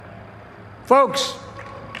Folks,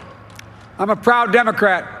 I'm a proud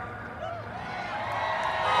Democrat,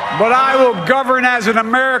 but I will govern as an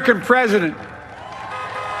American president.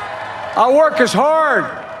 I'll work as hard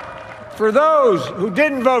for those who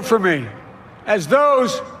didn't vote for me as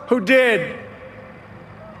those who did.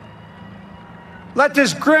 Let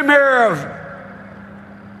this grim era of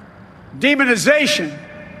demonization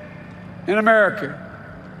in America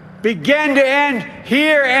begin to end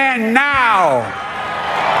here and now.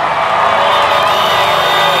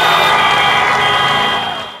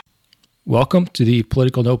 Welcome to the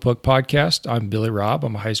Political Notebook Podcast. I'm Billy Robb.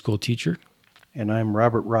 I'm a high school teacher. And I'm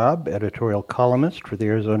Robert Robb, editorial columnist for the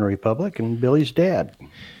Arizona Republic and Billy's dad.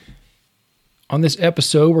 On this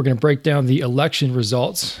episode, we're going to break down the election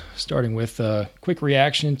results, starting with a quick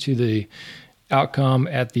reaction to the outcome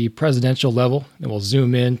at the presidential level. And we'll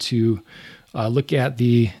zoom in to look at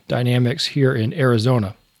the dynamics here in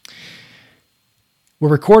Arizona. We're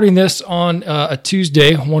recording this on a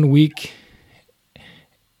Tuesday, 1 week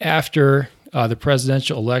after the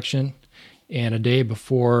presidential election and a day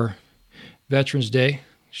before Veterans Day.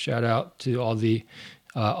 Shout out to all the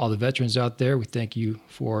veterans out there. We thank you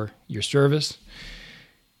for your service.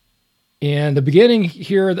 And the beginning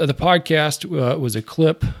here of the podcast was a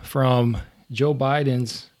clip from Joe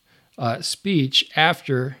Biden's speech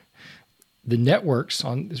after the networks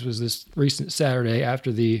this recent Saturday,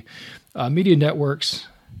 after the media networks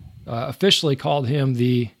officially called him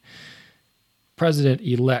the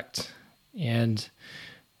president-elect. And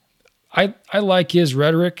I like his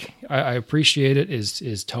rhetoric. I appreciate it,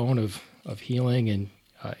 his tone of healing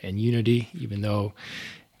and unity, even though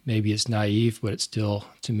maybe it's naive, but it still,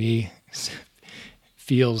 to me,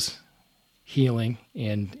 feels healing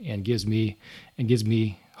and gives me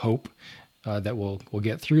hope that we'll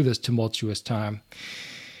get through this tumultuous time.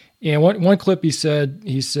 And one clip he said,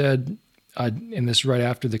 and this right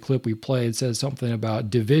after the clip we played, said something about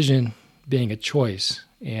division being a choice,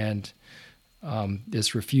 and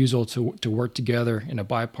this refusal to work together in a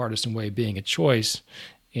bipartisan way being a choice.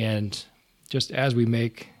 And just as we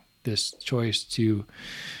make this choice to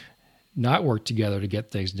not work together to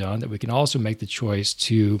get things done, that we can also make the choice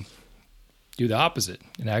to do the opposite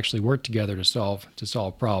and actually work together to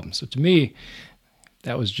solve problems. So to me,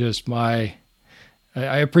 that was just I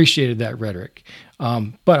appreciated that rhetoric.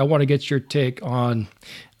 But I want to get your take on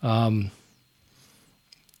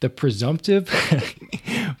the presumptive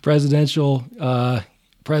presidential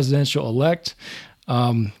elect.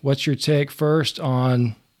 What's your take first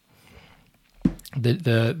on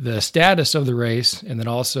the status of the race, and then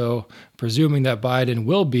also presuming that Biden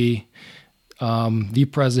will be the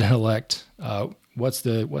president-elect? What's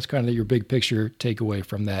kind of your big picture takeaway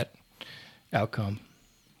from that outcome?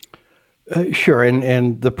 Sure,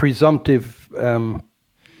 and the presumptive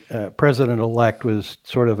president-elect was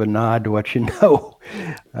sort of a nod to what you know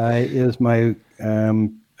is my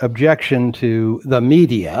objection to the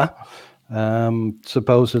media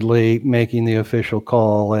supposedly making the official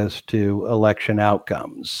call as to election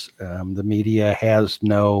outcomes. The media has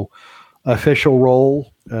no official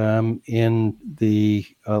role in the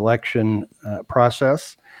election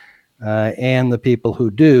process, and the people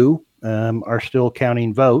who do are still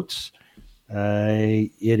counting votes.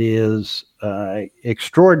 It is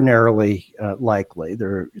extraordinarily likely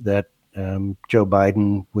that Joe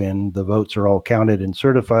Biden, when the votes are all counted and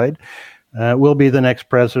certified, will be the next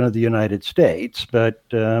president of the United States. But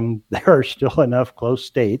there are still enough close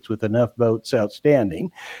states with enough votes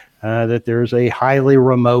outstanding that there's a highly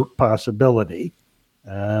remote possibility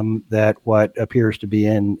that what appears to be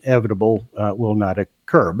inevitable will not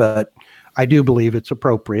occur. But I do believe it's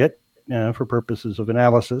appropriate for purposes of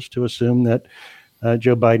analysis to assume that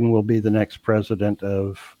Joe Biden will be the next president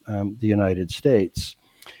of the United States.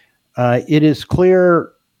 It is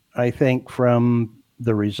clear, I think, from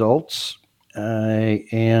the results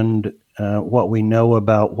and what we know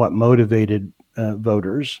about what motivated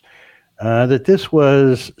voters, that this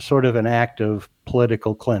was sort of an act of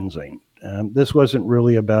political cleansing. This wasn't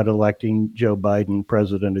really about electing Joe Biden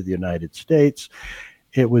president of the United States.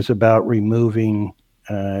 It was about removing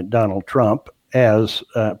Donald Trump as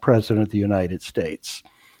president of the United States.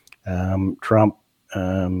 Trump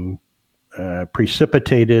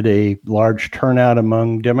precipitated a large turnout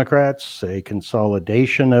among Democrats, a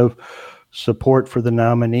consolidation of support for the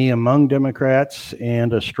nominee among Democrats,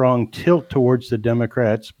 and a strong tilt towards the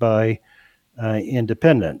Democrats by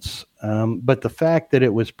independents. But the fact that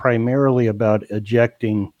it was primarily about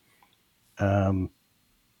ejecting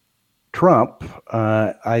Trump,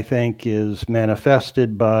 I think, is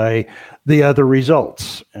manifested by the other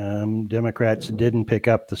results. Democrats didn't pick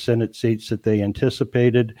up the Senate seats that they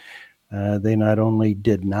anticipated. They not only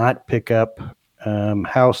did not pick up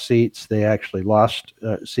House seats, they actually lost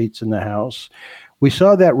seats in the House. We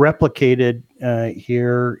saw that replicated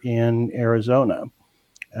here in Arizona.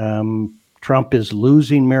 Trump is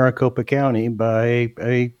losing Maricopa County by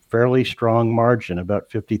a fairly strong margin, about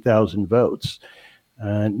 50,000 votes.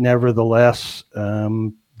 Nevertheless,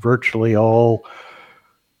 virtually all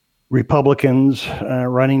Republicans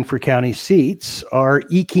running for county seats are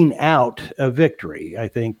eking out a victory. I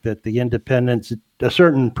think that the independents, a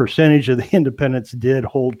certain percentage of the independents did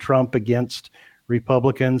hold Trump against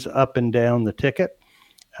Republicans up and down the ticket,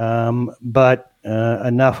 but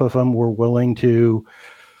enough of them were willing to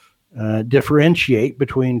differentiate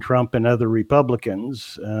between Trump and other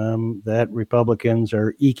Republicans, that Republicans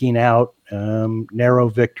are eking out narrow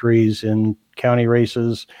victories in county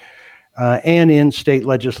races and in state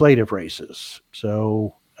legislative races.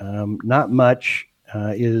 So not much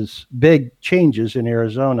is big changes in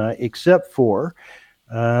Arizona, except for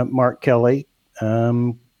Mark Kelly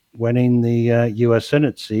winning the U.S.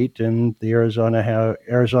 Senate seat and the Arizona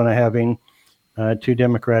having two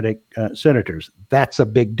Democratic senators. That's a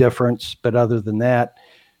big difference. But other than that,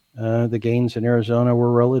 the gains in Arizona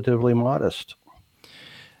were relatively modest.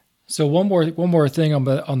 So one more thing on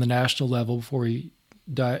the national level before we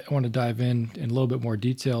I want to dive in a little bit more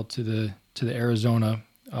detail to the Arizona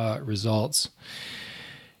results.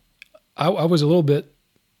 I was a little bit.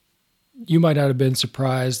 You might not have been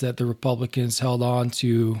surprised that the Republicans held on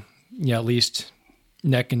to at least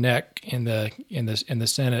neck and neck in the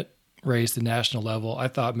Senate race, the national level. I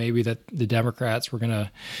thought maybe that the Democrats were going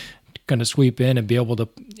to sweep in and be able to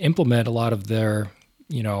implement a lot of their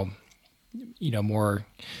more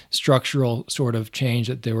structural sort of change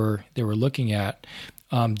that they were looking at.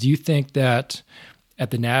 Do you think that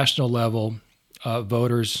at the national level,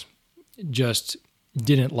 voters just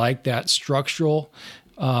didn't like that structural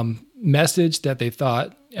message that they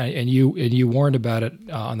thought, and you warned about it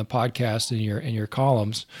on the podcast in your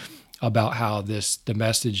columns about how the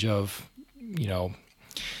message of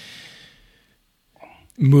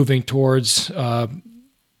moving towards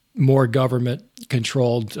more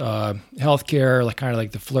government-controlled healthcare,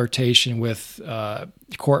 like the flirtation with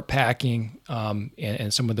court packing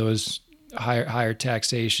and some of those higher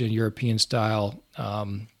taxation, European-style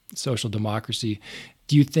social democracy.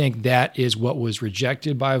 Do you think that is what was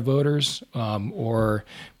rejected by voters, or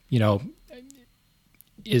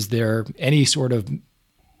is there any sort of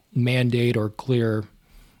mandate or clear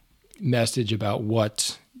message about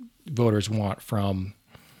what voters want from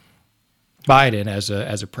Biden as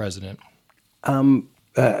a president?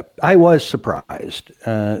 I was surprised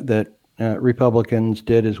that Republicans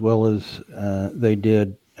did as well as they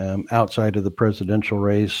did outside of the presidential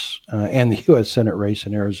race and the U.S. Senate race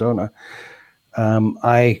in Arizona.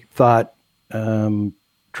 I thought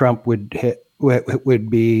Trump would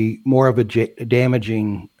be more of a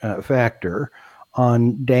damaging factor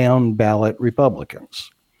on down ballot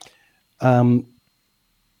Republicans.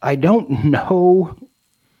 I don't know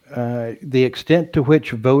the extent to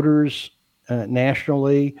which voters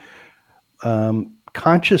nationally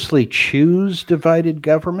consciously choose divided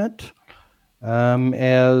government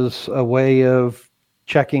as a way of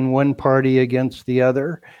checking one party against the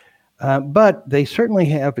other. But they certainly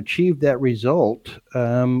have achieved that result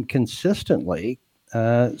consistently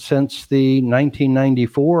since the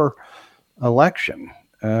 1994 election.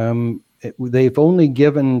 They've only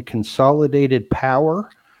given consolidated power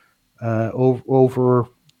over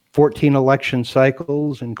 14 election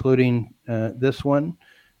cycles, including this one,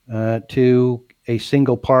 to a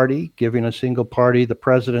single party, giving a single party the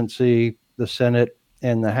presidency, the Senate,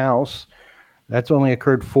 and the House. That's only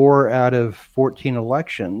occurred 4 out of 14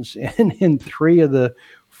 elections. And in 3 of the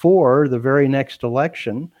 4, the very next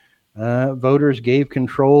election, voters gave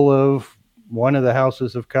control of one of the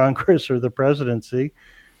houses of Congress or the presidency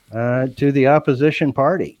to the opposition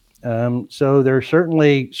party. So there's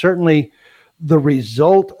certainly the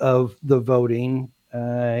result of the voting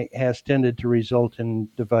has tended to result in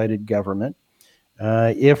divided government.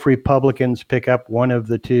 If Republicans pick up one of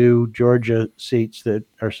the 2 Georgia seats that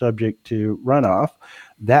are subject to runoff,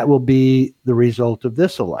 that will be the result of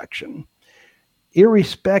this election.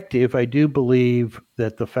 Irrespective, I do believe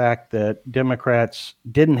that the fact that Democrats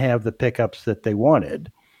didn't have the pickups that they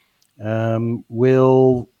wanted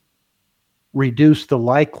will reduce the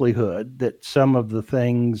likelihood that some of the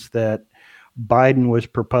things that Biden was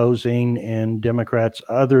proposing and Democrats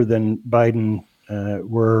other than Biden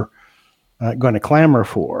were going to clamor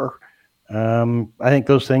for. I think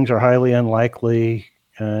those things are highly unlikely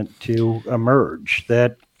to emerge.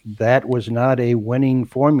 That was not a winning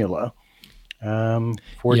formula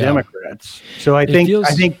for Yeah. Democrats. So I think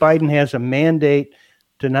Biden has a mandate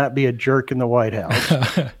to not be a jerk in the White House.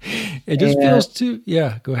 It just feels too.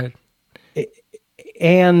 Yeah, go ahead.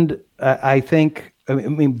 And I think,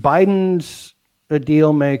 Biden's a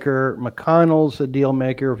deal maker. McConnell's a deal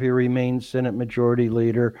maker if he remains Senate Majority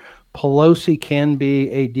Leader. Pelosi can be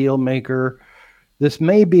a deal maker. This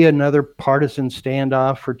may be another partisan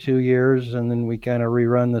standoff for 2 years, and then we kind of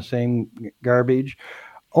rerun the same garbage.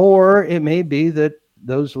 Or it may be that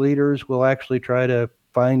those leaders will actually try to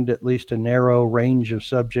find at least a narrow range of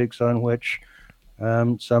subjects on which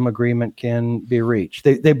some agreement can be reached.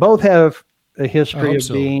 They both have a history of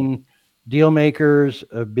being deal makers,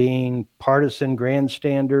 of being partisan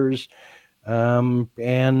grandstanders,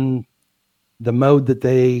 and the mode that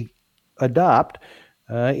they adopt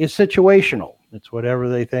is situational. It's whatever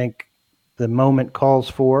they think the moment calls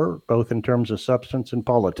for, both in terms of substance and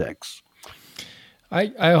politics.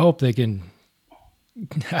 I hope they can.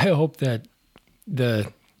 I hope that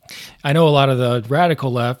I know a lot of the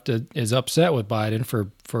radical left is upset with Biden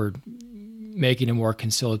for making a more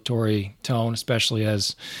conciliatory tone, especially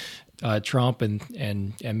as Trump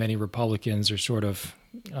and many Republicans are sort of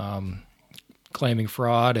claiming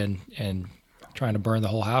fraud and trying to burn the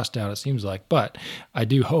whole house down, it seems like. But I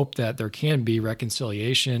do hope that there can be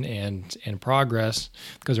reconciliation and progress,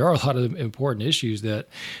 because there are a lot of important issues that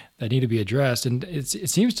need to be addressed. And it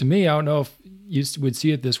seems to me, I don't know if you would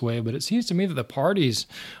see it this way, but it seems to me that the parties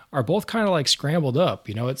are both kind of like scrambled up.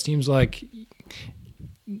 It seems like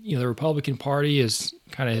the Republican Party is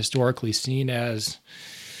kind of historically seen as,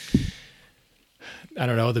 I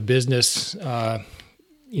don't know, the business, the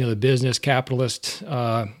business capitalist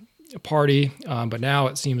party, but now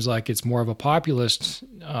it seems like it's more of a populist,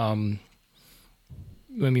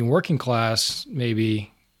 working class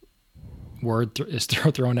maybe word is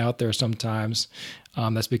thrown out there sometimes.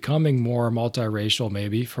 That's becoming more multiracial.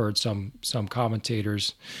 Maybe I've heard some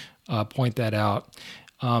commentators point that out.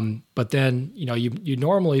 But then you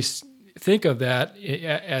normally think of that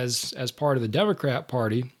as part of the Democratic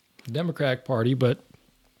Party, but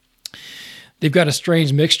they've got a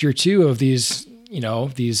strange mixture too of these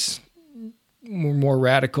more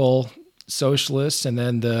radical socialists and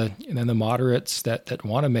then the moderates that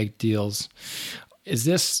want to make deals. Is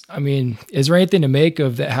there anything to make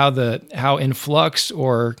of that? How in flux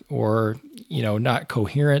or not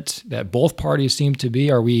coherent that both parties seem to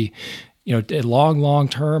be? Are we, long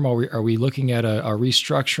term, are we looking at a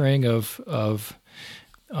restructuring of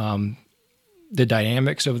the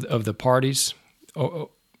dynamics of the parties?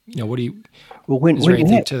 What do you? Well, when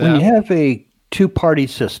you have a two-party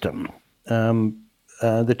system,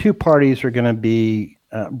 the two parties are going to be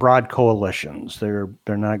broad coalitions. They're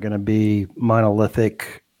not going to be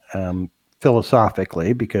monolithic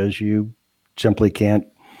philosophically, because you simply can't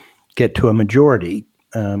get to a majority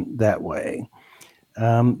that way.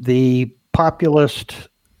 The populist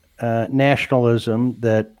nationalism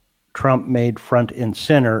that Trump made front and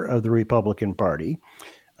center of the Republican Party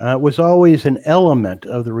was always an element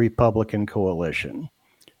of the Republican coalition.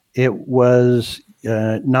 It was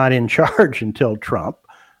not in charge until Trump.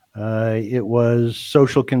 It was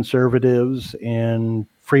social conservatives and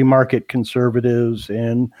free market conservatives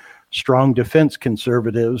and strong defense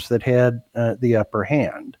conservatives that had the upper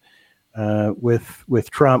hand.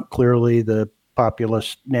 With Trump, clearly the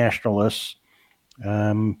populist nationalists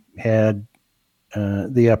had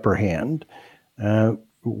the upper hand.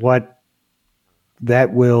 What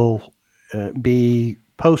that will be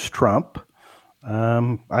post-Trump,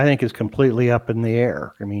 I think, is completely up in the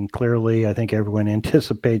air. Clearly, I think everyone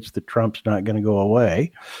anticipates that Trump's not going to go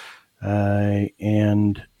away,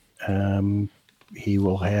 and he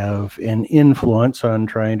will have an influence on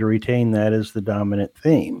trying to retain that as the dominant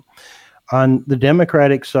theme. On the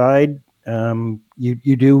Democratic side,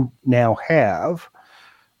 you do now have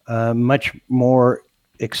much more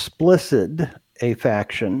explicit a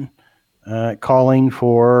faction calling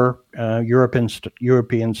for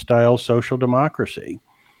European-style social democracy,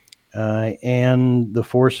 and the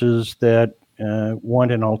forces that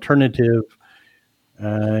want an alternative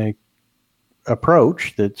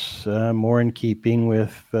approach that's more in keeping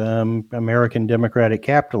with American democratic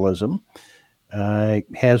capitalism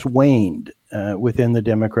has waned within the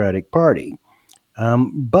Democratic Party.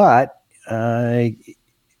 But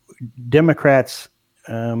Democrats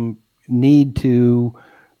need to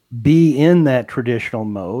be in that traditional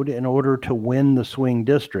mode in order to win the swing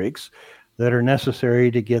districts that are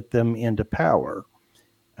necessary to get them into power.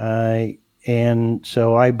 And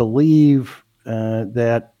so I believe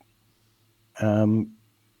that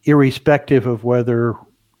irrespective of whether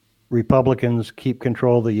Republicans keep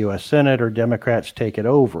control of the U.S. Senate or Democrats take it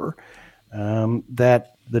over,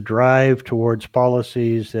 that the drive towards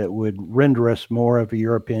policies that would render us more of a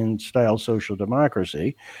European-style social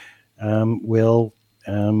democracy will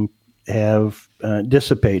have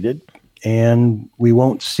dissipated, and we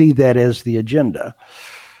won't see that as the agenda.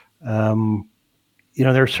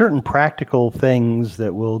 There are certain practical things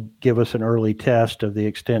that will give us an early test of the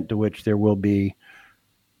extent to which there will be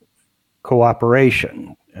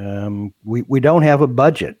cooperation. We don't have a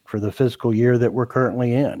budget for the fiscal year that we're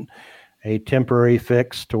currently in. A temporary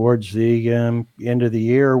fix towards the end of the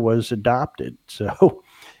year was adopted. So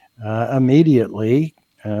immediately,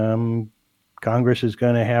 Congress is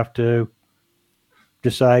going to have to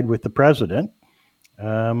decide with the president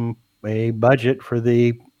a budget for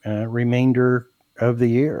the remainder of the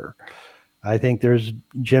year. I think there's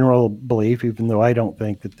general belief, even though I don't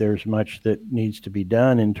think that there's much that needs to be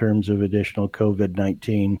done in terms of additional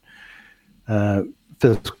COVID-19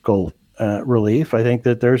 fiscal relief. I think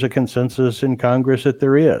that there's a consensus in Congress that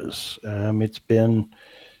there is. It's been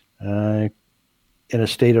in a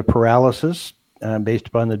state of paralysis based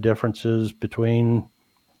upon the differences between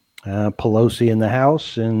Pelosi in the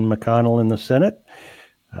House and McConnell in the Senate.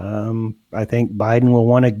 I think Biden will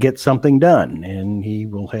want to get something done, and he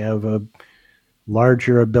will have a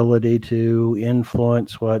larger ability to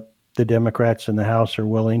influence what the Democrats in the House are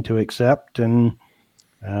willing to accept, and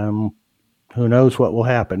who knows what will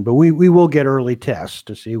happen. But we will get early tests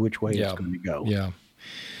to see which way it's going to go. Yeah.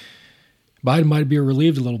 Biden might be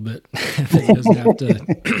relieved a little bit that he doesn't have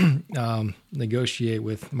to negotiate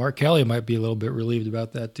with. Mark Kelly might be a little bit relieved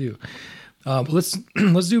about that too. Let's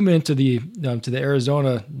zoom into the to the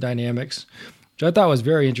Arizona dynamics, which I thought was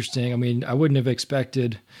very interesting. I mean, I don't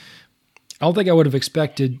think I would have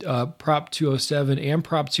expected Prop 207 and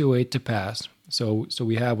Prop 208 to pass. So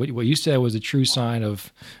we have what you said was a true sign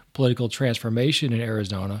of political transformation in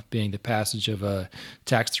Arizona, being the passage of a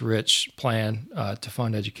tax-rich plan to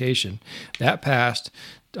fund education. That passed.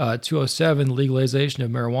 207, legalization of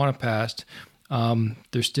marijuana passed.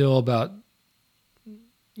 There's still about,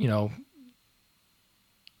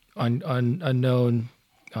 unknown,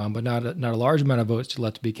 but not a large amount of votes still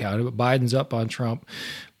left to be counted. But Biden's up on Trump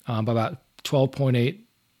by about 12.8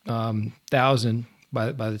 thousand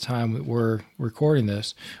by the time we're recording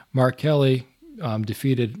this. Mark Kelly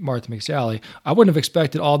defeated Martha McSally. I wouldn't have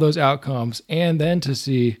expected all those outcomes, and then to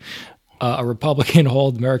see a Republican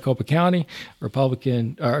hold Maricopa County,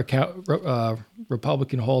 Republican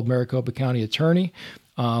hold Maricopa County attorney.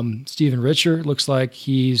 Stephen Richer looks like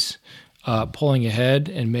he's pulling ahead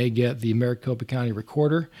and may get the Maricopa County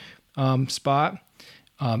recorder spot,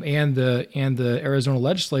 and the Arizona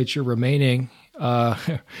legislature remaining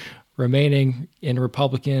in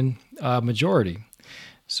Republican majority.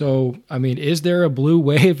 So, I mean, is there a blue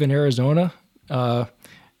wave in Arizona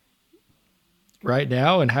right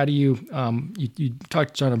now? And how do you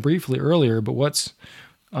touched on it briefly earlier, but what's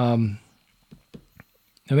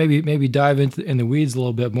maybe dive in the weeds a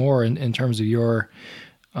little bit more in terms of your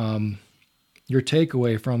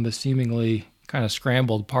takeaway from the seemingly kind of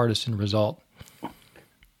scrambled partisan result?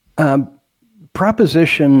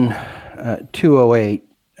 Proposition 208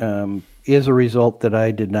 is a result that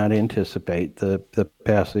I did not anticipate, the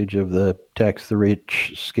passage of the Tax the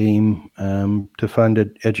Rich scheme to fund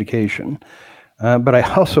education. But I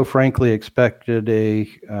also frankly expected a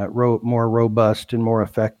more robust and more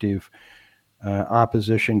effective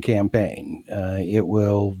opposition campaign. It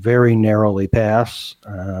will very narrowly pass.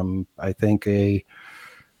 I think a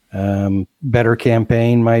better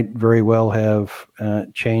campaign might very well have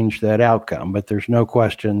changed that outcome, but there's no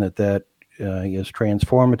question that is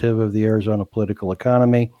transformative of the Arizona political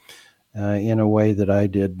economy in a way that I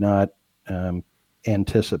did not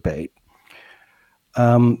anticipate.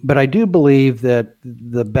 But I do believe that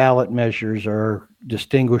the ballot measures are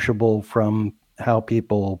distinguishable from how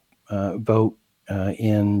people vote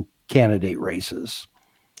in candidate races.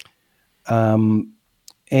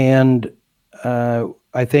 And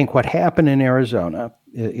I think what happened in Arizona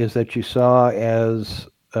is that you saw, as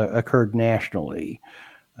occurred nationally,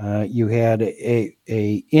 you had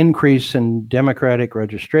a increase in Democratic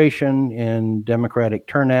registration, in Democratic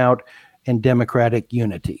turnout, and Democratic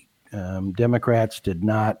unity. Democrats did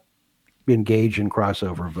not engage in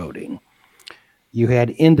crossover voting. You had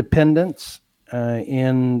independents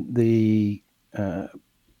in the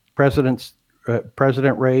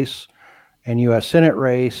president race and U.S. Senate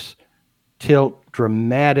race tilt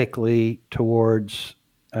dramatically towards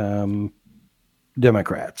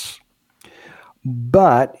Democrats.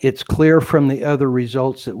 But it's clear from the other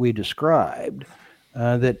results that we described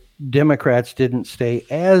that Democrats didn't stay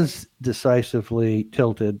as decisively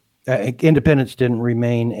tilted. Independents didn't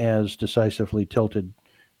remain as decisively tilted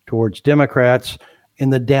towards Democrats in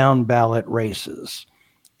the down ballot races.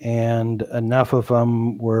 And enough of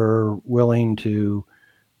them were willing to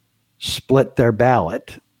split their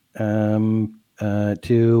ballot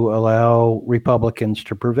to allow Republicans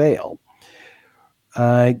to prevail.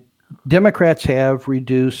 Democrats have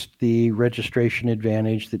reduced the registration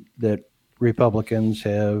advantage that Republicans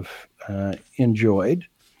have enjoyed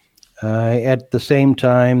at the same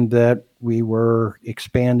time that we were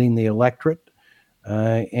expanding the electorate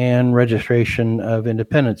and registration of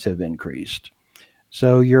independents have increased.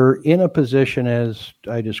 So you're in a position, as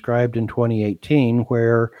I described in 2018,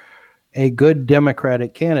 where a good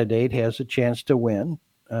Democratic candidate has a chance to win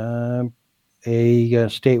a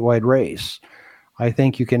statewide race. I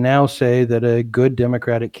think you can now say that a good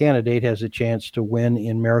Democratic candidate has a chance to win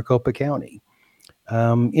in Maricopa County.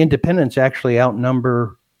 Independents actually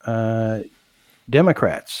outnumber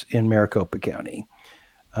Democrats in Maricopa County.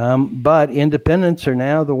 But independents are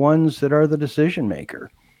now the ones that are the decision maker.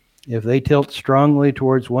 If they tilt strongly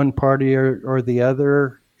towards one party or the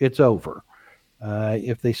other, it's over.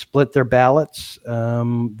 If they split their ballots,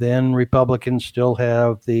 then Republicans still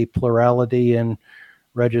have the plurality in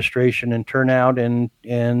registration and turnout and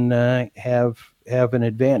have an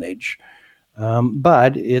advantage.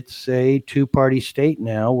 But it's a two-party state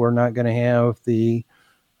now. We're not going to have the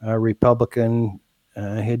Republican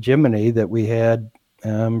hegemony that we had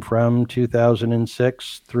from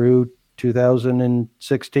 2006 through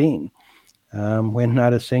 2016, when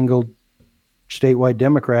not a single statewide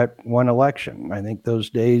Democrat won election. I think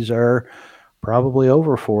those days are probably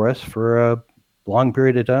over for us for a long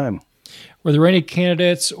period of time. Were there any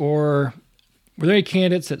candidates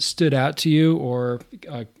that stood out to you, or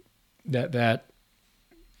that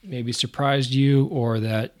maybe surprised you, or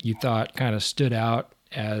that you thought kind of stood out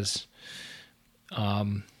as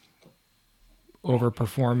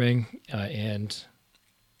overperforming and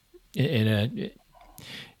in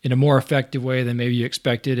a more effective way than maybe you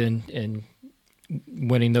expected in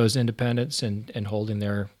winning those independents and holding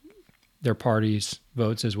their party's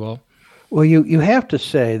votes as well? Well, you have to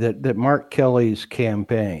say that Mark Kelly's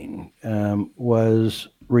campaign was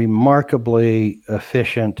remarkably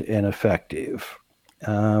efficient and effective.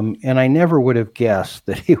 And I never would have guessed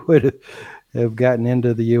that he would have gotten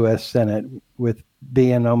into the U.S. Senate with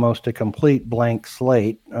being almost a complete blank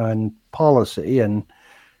slate on policy and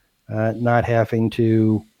not having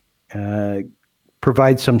to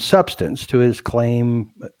provide some substance to his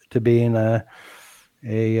claim to being a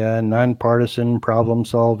nonpartisan,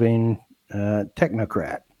 problem-solving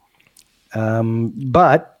technocrat.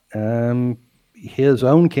 But his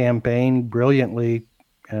own campaign brilliantly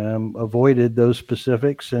avoided those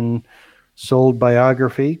specifics and sold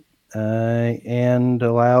biography and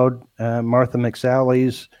allowed Martha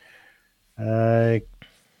McSally's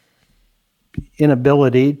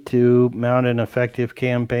inability to mount an effective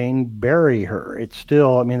campaign bury her. It's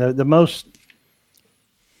still, I mean, the most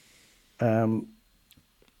the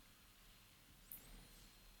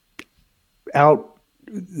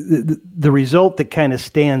result that kind of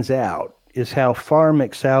stands out is how far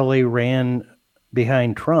McSally ran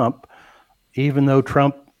behind Trump, even though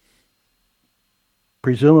Trump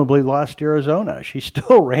presumably lost Arizona. She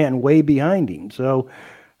still ran way behind him. So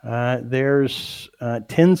there's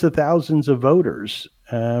tens of thousands of voters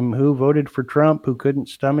who voted for Trump who couldn't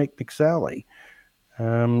stomach McSally.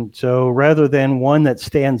 So rather than one that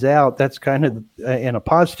stands out, that's kind of in a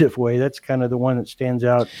positive way. That's kind of the one that stands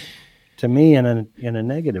out to me in a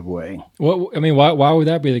negative way. Well, I mean, why would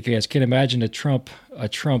that be the case? Can't imagine a Trump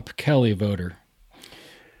Kelly voter.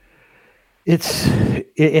 And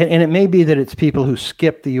it may be that it's people who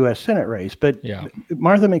skipped the U.S. Senate race, but yeah.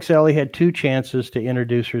 Martha McSally had two chances to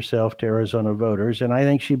introduce herself to Arizona voters, and I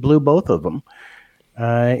think she blew both of them.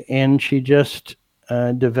 And she just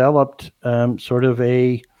developed sort of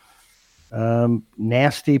a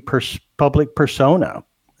nasty public persona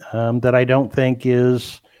that I don't think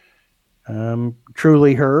is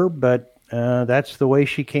truly her, but that's the way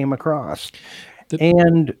she came across.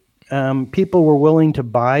 And people were willing to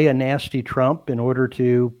buy a nasty Trump in order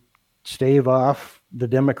to stave off the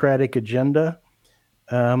Democratic agenda.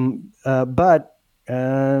 But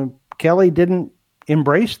Kelly didn't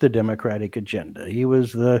embrace the Democratic agenda. He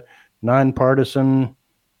was the nonpartisan,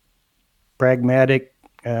 pragmatic,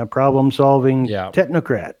 problem-solving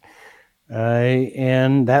technocrat.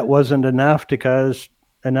 And that wasn't enough to cause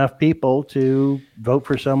enough people to vote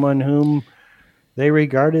for someone whom they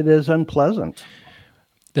regarded as unpleasant.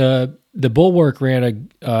 The Bulwark ran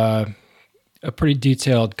a pretty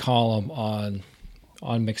detailed column on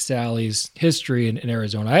McSally's history in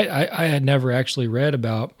Arizona. I had never actually read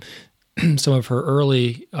about some of her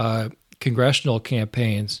early congressional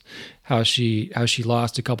campaigns, how she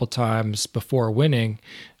lost a couple times before winning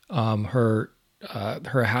her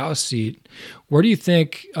House seat. Where do you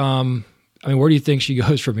think? Where do you think she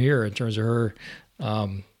goes from here in terms of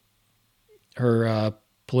her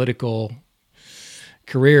political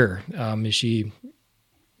career? Is she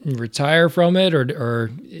retire from it, or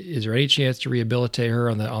is there any chance to rehabilitate her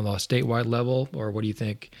on the statewide level, or what do you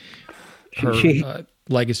think her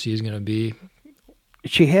legacy is going to be?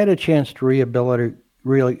 She had a chance to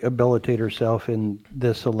rehabilitate herself in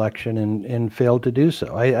this election and failed to do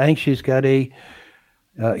so. I think she's got a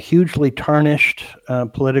hugely tarnished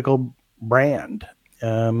political brand,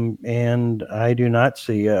 and I do not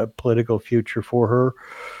see a political future for her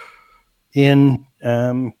in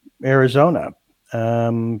Arizona.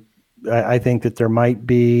 I think that there might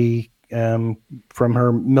be, from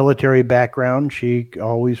her military background, she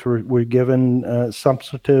always were given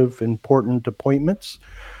substantive, important appointments.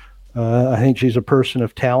 I think she's a person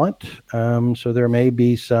of talent, so there may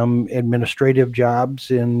be some administrative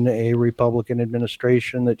jobs in a Republican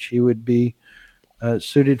administration that she would be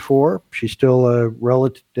suited for. She's still a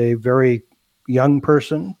very young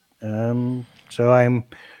person, so I'm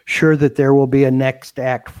sure that there will be a next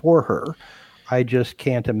act for her. I just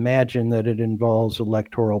can't imagine that it involves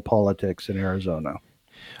electoral politics in Arizona.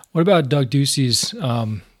 What about Doug Ducey's?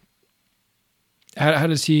 How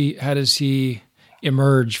does he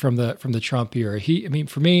emerge from the Trump era?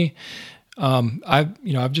 For me, I've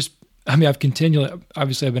continually,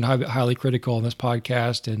 obviously, I've been highly critical in this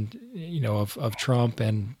podcast, and of Trump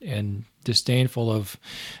and disdainful of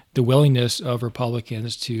the willingness of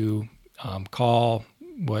Republicans to call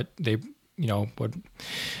what they would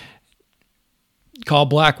call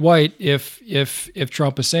black white if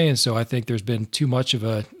Trump is saying so. I think there's been too much of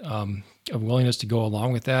a willingness to go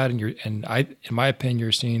along with that, in my opinion,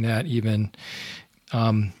 you're seeing that even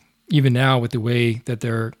now with the way that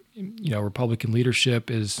their Republican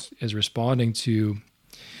leadership is responding to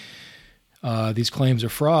these claims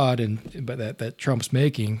of fraud but that Trump's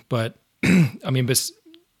making. But I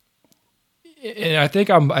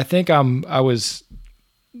was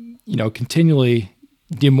continually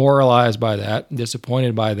demoralized by that,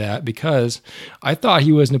 disappointed by that, because I thought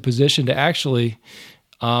he was in a position to actually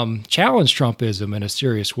challenge Trumpism in a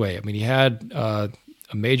serious way. He had a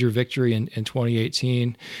major victory in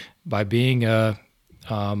 2018 by being a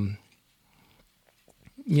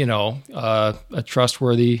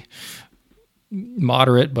trustworthy,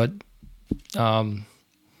 moderate, but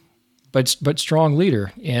strong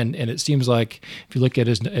leader. And it seems like if you look at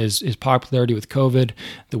his popularity with COVID,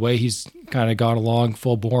 the way he's kind of gone along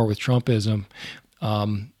full bore with Trumpism,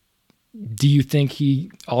 do you think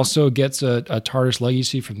he also gets a tarnished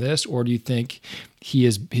legacy from this, or do you think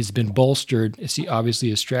he's been bolstered? See, obviously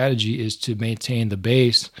his strategy is to maintain the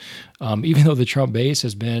base, even though the Trump base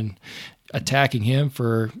has been attacking him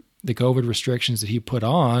for the COVID restrictions that he put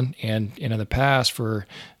on, and in the past for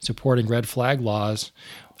supporting red flag laws.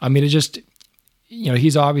 It just,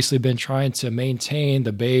 he's obviously been trying to maintain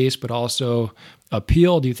the base, but also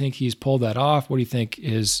appeal. Do you think he's pulled that off? What do you think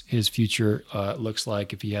his future looks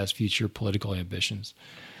like if he has future political ambitions?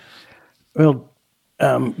 Well,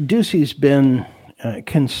 Ducey's been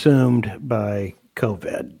consumed by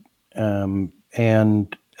COVID,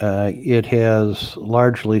 and it has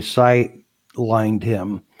largely sidelined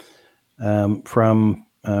him from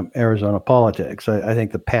Arizona politics. I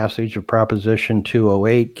think the passage of Proposition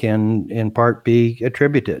 208 can in part be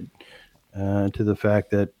attributed to the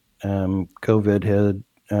fact that COVID had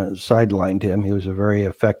sidelined him. He was a very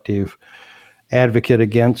effective advocate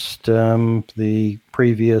against the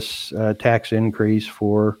previous tax increase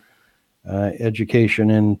for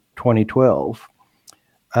education in 2012.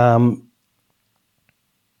 I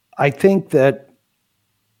think that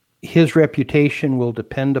his reputation will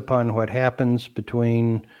depend upon what happens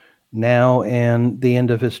between now and the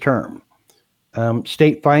end of his term.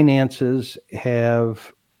 State finances are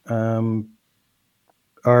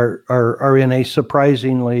in a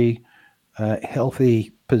surprisingly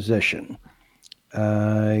healthy position.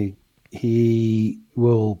 We'll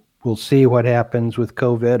see what happens with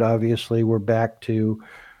COVID. Obviously, we're back to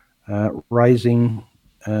rising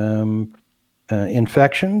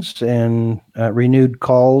infections and renewed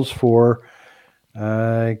calls for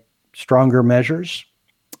stronger measures,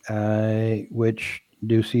 which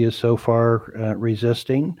Ducey is so far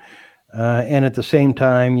resisting. And at the same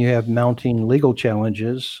time, you have mounting legal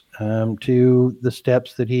challenges to the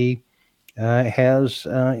steps that he has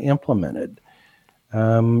implemented.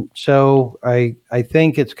 So I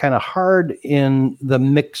think it's kind of hard in the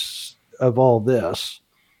mix of all this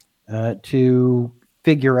to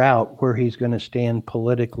figure out where he's going to stand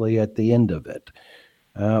politically at the end of it.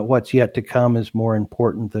 What's yet to come is more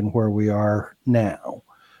important than where we are now.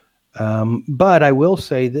 But I will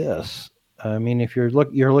say this. I mean, if you're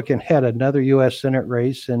looking at another U.S. Senate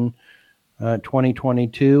race in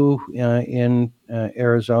 2022 in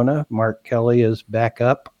Arizona, Mark Kelly is back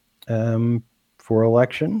up for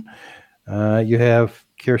election. You have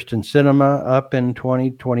Kyrsten Sinema up in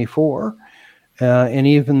 2024. And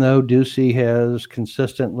even though Ducey has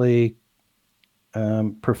consistently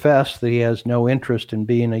professed that he has no interest in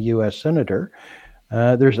being a U.S. senator,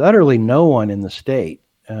 there's utterly no one in the state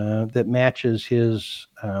that matches his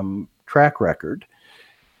track record.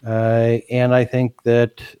 And I think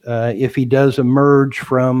that if he does emerge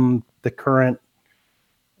from the current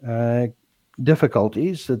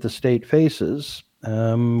difficulties that the state faces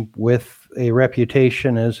with a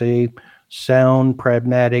reputation as a sound,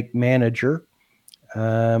 pragmatic manager,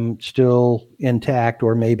 still intact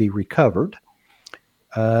or maybe recovered,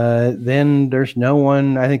 then there's no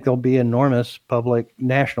one. I think there'll be enormous public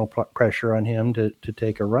national pressure on him to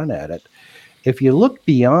take a run at it. If you look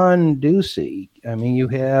beyond Ducey, I mean, you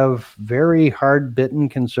have very hard-bitten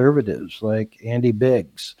conservatives like Andy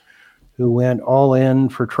Biggs, who went all in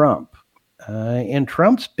for Trump. And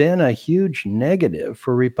Trump's been a huge negative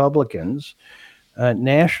for Republicans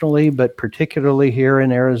nationally, but particularly here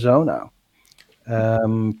in Arizona.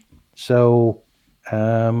 So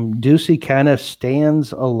Ducey kind of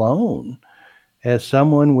stands alone as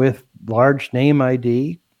someone with large name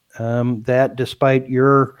ID that, despite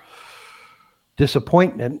your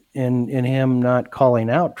disappointment in him not calling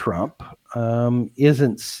out Trump,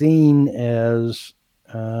 isn't seen as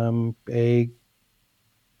a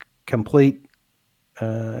complete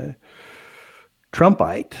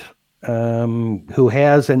Trumpite who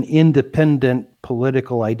has an independent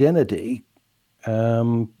political identity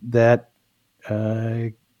that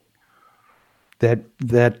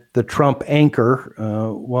the Trump anchor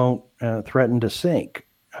won't threaten to sink.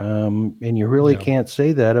 And you really can't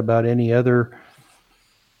say that about any other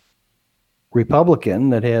Republican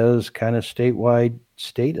that has kind of statewide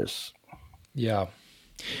status. Yeah.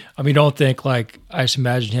 I mean, don't think like I just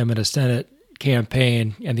imagine him in a Senate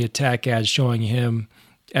campaign and the attack ads showing him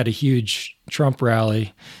at a huge Trump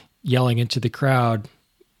rally yelling into the crowd,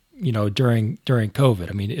 you know, during COVID.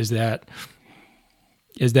 I mean, is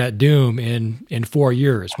that doom in 4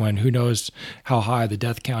 years when who knows how high the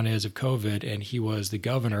death count is of COVID, and he was the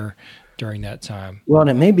governor during that time? Well, and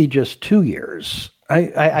it may be just 2 years.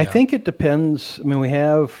 I think it depends. I mean, we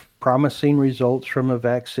have promising results from a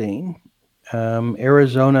vaccine.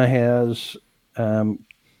 Arizona has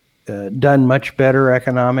done much better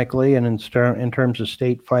economically and in terms of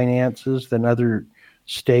state finances than other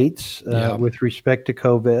states with respect to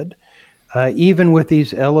COVID. Even with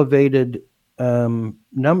these elevated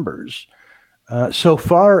numbers, so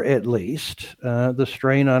far at least, the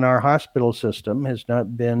strain on our hospital system has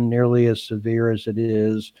not been nearly as severe as it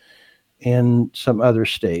is in some other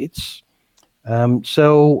states.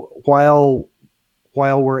 So while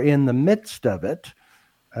we're in the midst of it,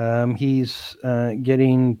 he's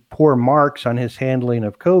getting poor marks on his handling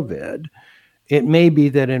of COVID. It may be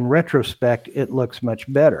that in retrospect, it looks much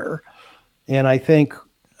better. And I think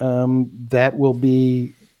that will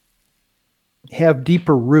have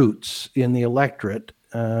deeper roots in the electorate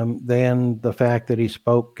than the fact that he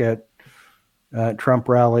spoke at Trump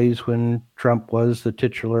rallies when Trump was the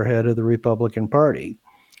titular head of the Republican Party.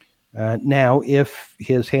 Now, if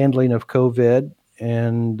his handling of COVID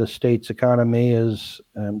and the state's economy is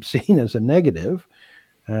seen as a negative,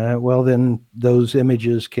 well, then those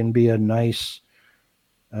images can be a nice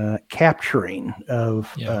capturing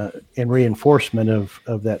of and reinforcement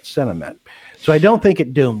of that sentiment. So I don't think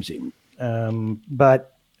it dooms him.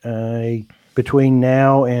 But between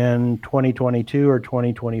now and 2022 or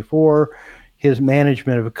 2024, his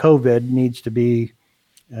management of COVID needs to be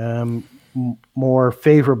more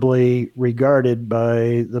favorably regarded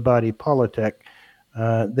by the body politic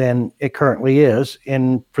than it currently is.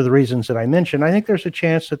 And for the reasons that I mentioned, I think there's a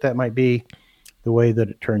chance that might be the way that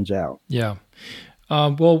it turns out. Yeah.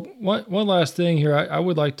 Well, one last thing here. I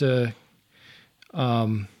would like to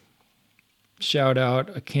shout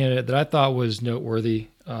out a candidate that I thought was noteworthy,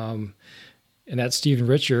 and that's Stephen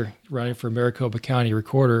Richer running for Maricopa County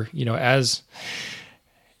Recorder. You know, as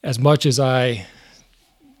much as I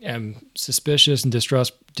am suspicious and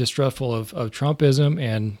distrustful of Trumpism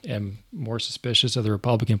and am more suspicious of the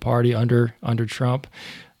Republican Party under Trump,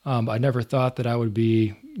 I never thought that I would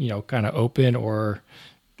be, you know, kind of open or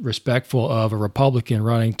respectful of a Republican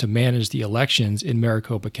running to manage the elections in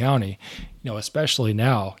Maricopa County, you know, especially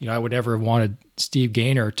now. You know, I would never have wanted Steve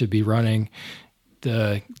Gaynor to be running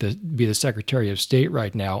be the Secretary of State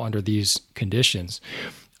right now under these conditions.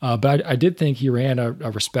 But I did think he ran a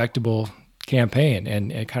respectable campaign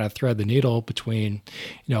and kind of thread the needle between,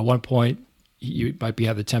 at one point you might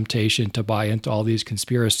have the temptation to buy into all these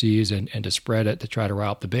conspiracies and to spread it to try to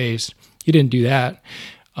rile up the base. He didn't do that.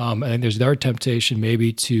 I think there's another temptation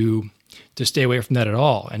maybe to stay away from that at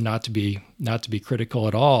all and not to be critical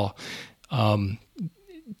at all,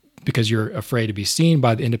 because you're afraid to be seen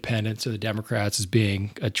by the independents or the Democrats as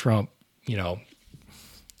being a Trump,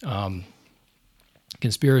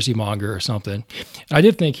 conspiracy monger or something. I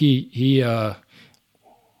did think he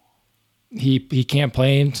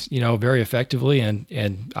campaigned, very effectively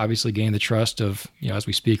and obviously gained the trust of, as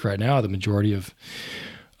we speak right now, the majority of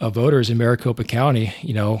voters in Maricopa County,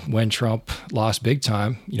 when Trump lost big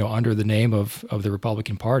time, under the name of the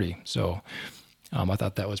Republican Party. So I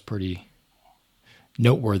thought that was pretty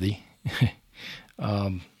noteworthy.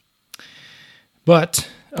 But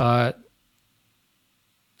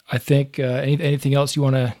I think anything else you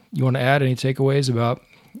want to add? Any takeaways about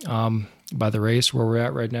the race, where we're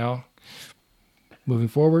at right now, moving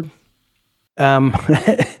forward?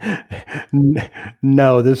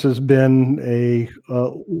 No, this has been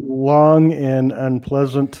a long and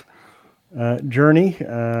unpleasant journey.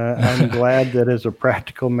 I'm glad that as a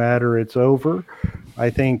practical matter, it's over. I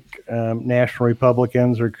think national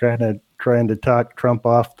Republicans are trying to talk Trump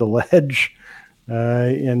off the ledge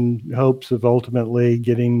in hopes of ultimately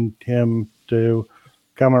getting him to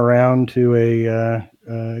come around to a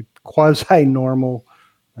quasi-normal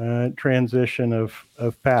transition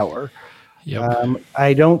of power. Yep.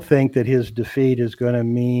 I don't think that his defeat is going to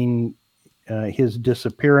mean his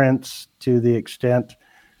disappearance to the extent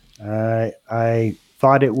I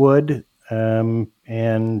thought it would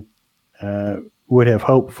and would have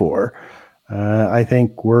hoped for. I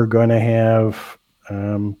think we're going to have,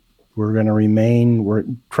 Trump's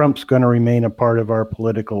going to remain a part of our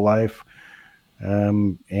political life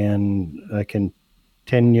and a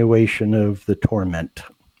continuation of the torment.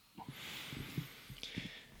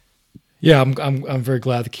 Yeah, I'm very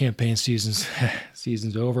glad the campaign season's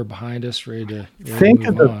over, behind us, ready to think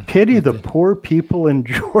of the on. Pity the poor people in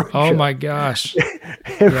Georgia. Oh my gosh!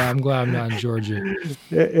 Yeah, I'm glad I'm not in Georgia.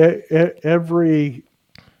 Every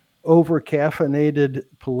over-caffeinated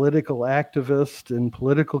political activist and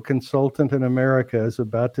political consultant in America is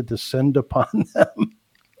about to descend upon them.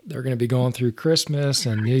 They're going to be going through Christmas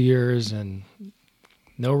and New Year's and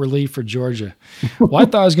no relief for Georgia. Well, I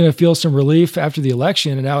thought I was going to feel some relief after the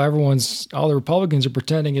election, and now all the Republicans are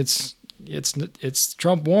pretending it's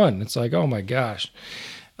Trump won. It's like, oh my gosh.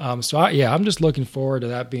 I'm just looking forward to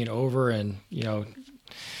that being over, and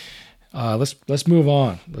let's move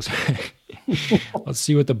on. Let's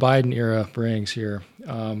see what the Biden era brings here.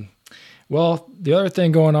 Well, the other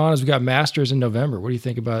thing going on is we got Masters in November. What do you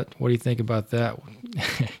think about that?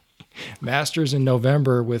 Masters in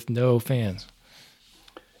November with no fans.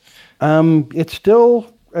 It's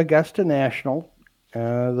still Augusta National.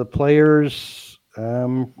 The players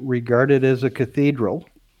regard it as a cathedral.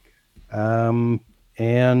 And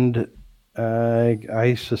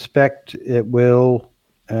I suspect it will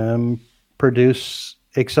produce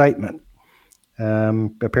excitement.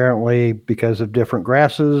 Apparently, because of different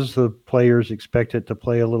grasses, the players expect it to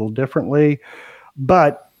play a little differently.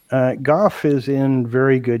 But golf is in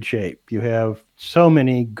very good shape. You have so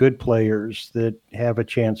many good players that have a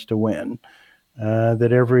chance to win.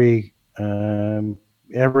 That every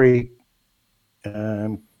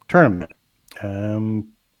tournament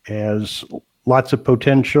has lots of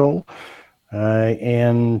potential,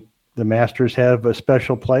 and the Masters have a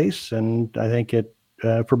special place. And I think it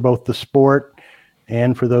for both the sport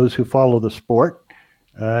and for those who follow the sport,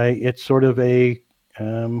 it's sort of a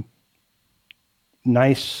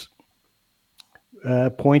nice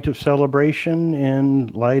point of celebration in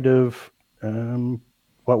light of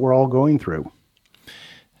what we're all going through.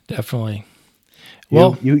 Definitely.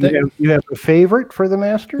 Well, you have a favorite for the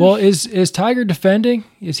Masters? Well, is Tiger defending?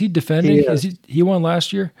 Is he defending? He won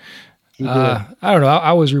last year? I don't know. I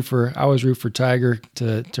always root for Tiger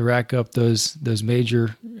to rack up those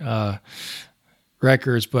major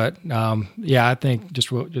records. But I think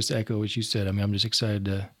just echo what you said. I mean, I'm just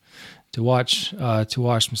excited to watch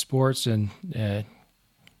some sports and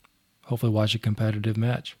hopefully watch a competitive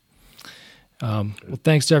match. Well,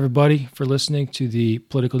 thanks to everybody for listening to the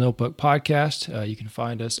Political Notebook podcast. You can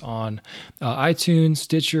find us on iTunes,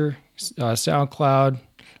 Stitcher, SoundCloud,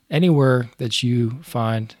 anywhere that you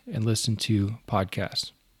find and listen to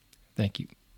podcasts. Thank you.